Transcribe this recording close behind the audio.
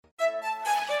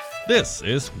This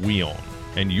is WION,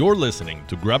 and you're listening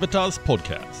to Gravitas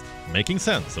podcast, making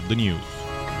sense of the news.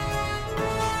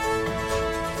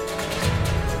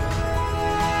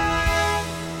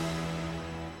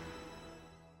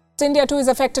 India too is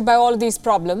affected by all of these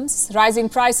problems, rising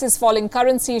prices, falling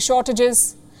currency,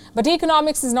 shortages. But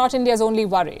economics is not India's only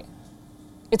worry.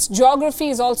 Its geography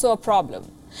is also a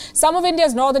problem. Some of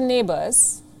India's northern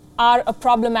neighbors are a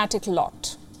problematic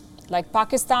lot, like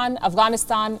Pakistan,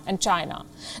 Afghanistan and China.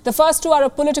 The first two are a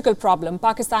political problem,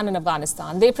 Pakistan and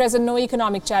Afghanistan. They present no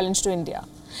economic challenge to India.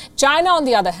 China, on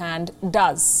the other hand,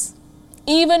 does.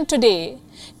 Even today,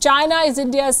 China is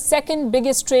India's second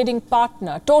biggest trading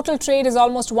partner. Total trade is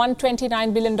almost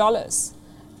 $129 billion.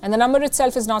 And the number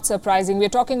itself is not surprising. We're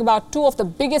talking about two of the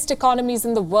biggest economies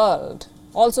in the world,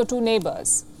 also two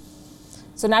neighbors.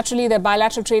 So naturally, their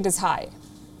bilateral trade is high.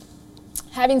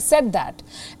 Having said that,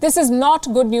 this is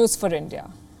not good news for India.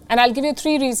 And I'll give you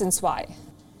three reasons why.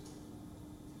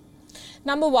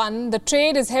 Number one, the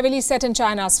trade is heavily set in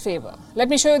China's favor. Let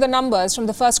me show you the numbers from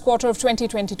the first quarter of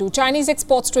 2022. Chinese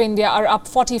exports to India are up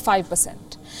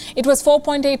 45%. It was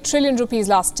 4.8 trillion rupees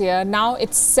last year. Now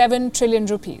it's 7 trillion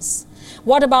rupees.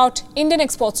 What about Indian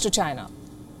exports to China?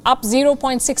 Up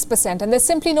 0.6%. And there's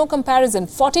simply no comparison.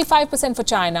 45% for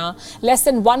China, less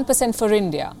than 1% for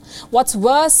India. What's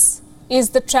worse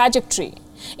is the trajectory.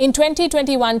 In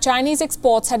 2021, Chinese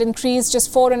exports had increased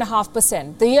just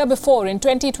 4.5%. The year before, in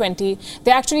 2020,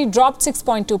 they actually dropped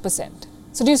 6.2%.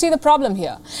 So do you see the problem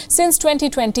here? Since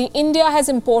 2020, India has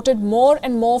imported more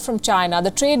and more from China.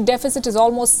 The trade deficit is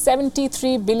almost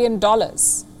 $73 billion.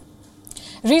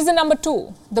 Reason number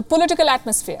two, the political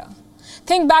atmosphere.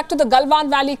 Think back to the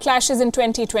Galwan Valley clashes in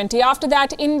 2020. After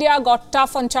that, India got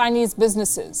tough on Chinese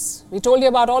businesses. We told you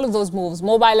about all of those moves.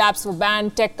 Mobile apps were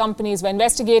banned, tech companies were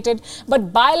investigated,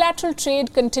 but bilateral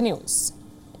trade continues.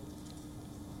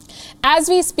 As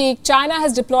we speak, China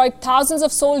has deployed thousands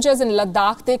of soldiers in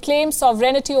Ladakh. They claim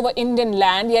sovereignty over Indian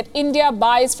land, yet India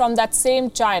buys from that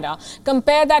same China.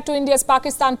 Compare that to India's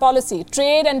Pakistan policy.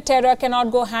 Trade and terror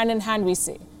cannot go hand in hand, we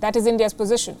say. That is India's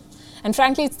position. And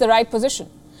frankly, it's the right position.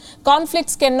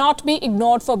 Conflicts cannot be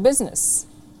ignored for business.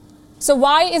 So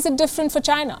why is it different for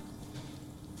China?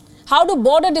 How do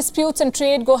border disputes and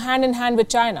trade go hand in hand with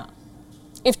China?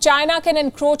 If China can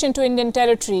encroach into Indian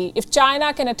territory, if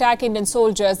China can attack Indian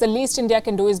soldiers, the least India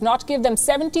can do is not give them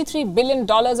 $73 billion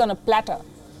on a platter.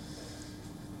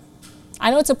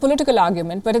 I know it's a political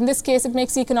argument, but in this case, it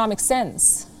makes economic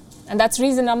sense. And that's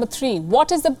reason number three.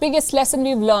 What is the biggest lesson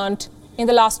we've learned in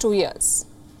the last 2 years?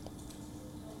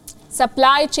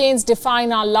 Supply chains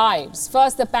define our lives.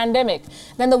 First, the pandemic,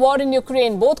 then the war in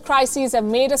Ukraine. Both crises have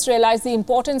made us realize the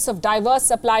importance of diverse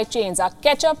supply chains. Our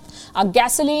ketchup, our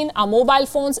gasoline, our mobile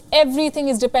phones, everything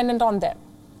is dependent on them.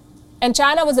 And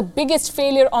China was the biggest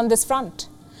failure on this front.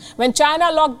 When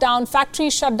China locked down,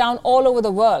 factories shut down all over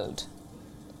the world.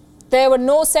 There were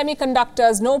no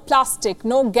semiconductors, no plastic,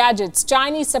 no gadgets.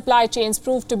 Chinese supply chains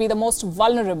proved to be the most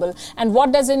vulnerable. And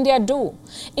what does India do?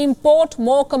 Import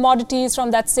more commodities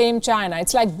from that same China.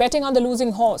 It's like betting on the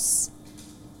losing horse.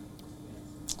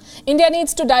 India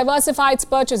needs to diversify its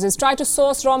purchases, try to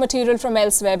source raw material from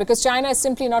elsewhere because China is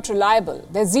simply not reliable.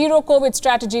 Their zero-COVID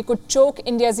strategy could choke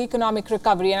India's economic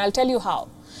recovery, and I'll tell you how.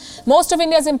 Most of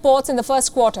India's imports in the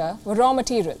first quarter were raw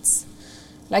materials,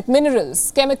 like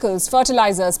minerals, chemicals,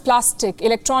 fertilizers, plastic,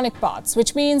 electronic parts,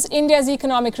 which means India's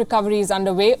economic recovery is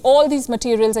underway. All these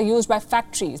materials are used by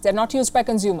factories. They're not used by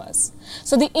consumers.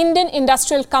 So the Indian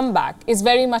industrial comeback is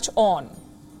very much on.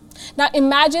 Now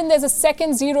imagine there's a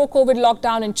second zero-COVID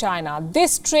lockdown in China.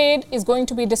 This trade is going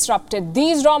to be disrupted.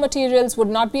 These raw materials would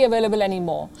not be available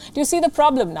anymore. Do you see the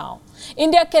problem now?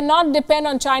 India cannot depend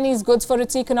on Chinese goods for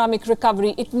its economic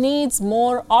recovery. It needs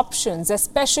more options,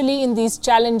 especially in these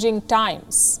challenging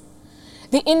times.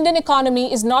 The Indian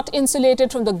economy is not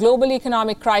insulated from the global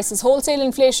economic crisis. Wholesale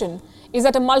inflation is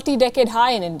at a multi-decade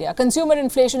high in India. Consumer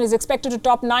inflation is expected to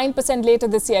top 9% later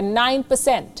this year,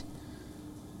 9%.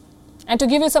 And to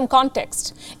give you some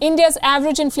context, India's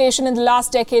average inflation in the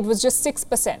last decade was just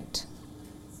 6%.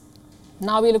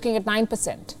 Now we're looking at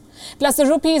 9%. Plus, the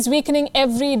rupee is weakening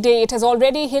every day. It has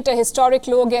already hit a historic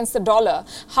low against the dollar.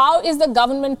 How is the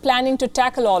government planning to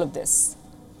tackle all of this?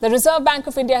 The Reserve Bank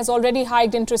of India has already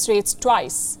hiked interest rates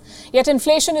twice. Yet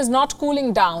inflation is not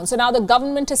cooling down, so now the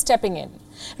government is stepping in.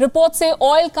 Reports say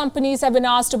oil companies have been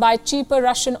asked to buy cheaper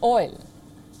Russian oil.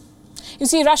 You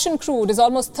see, Russian crude is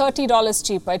almost $30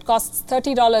 cheaper. It costs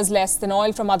 $30 less than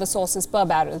oil from other sources per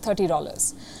barrel,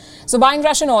 $30. So buying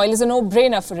Russian oil is a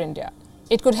no-brainer for India.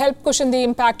 It could help cushion the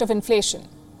impact of inflation.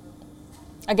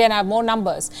 Again, I have more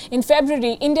numbers. In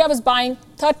February, India was buying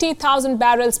 30,000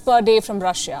 barrels per day from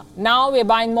Russia. Now we're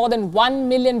buying more than 1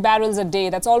 million barrels a day.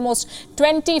 That's almost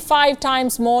 25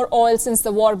 times more oil since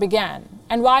the war began.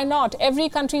 And why not? Every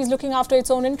country is looking after its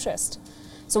own interest.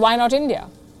 So why not India?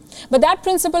 But that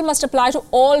principle must apply to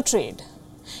all trade.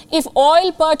 If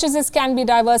oil purchases can be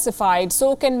diversified,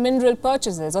 so can mineral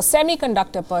purchases or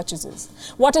semiconductor purchases.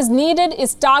 What is needed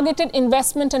is targeted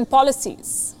investment and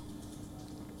policies.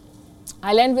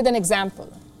 I'll end with an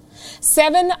example.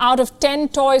 7 out of 10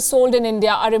 toys sold in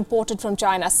India are imported from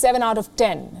China. 7 out of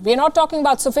 10. We're not talking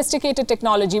about sophisticated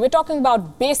technology. We're talking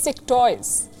about basic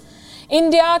toys.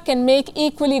 India can make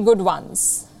equally good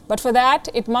ones. But for that,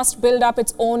 it must build up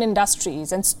its own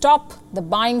industries and stop the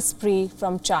buying spree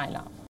from China.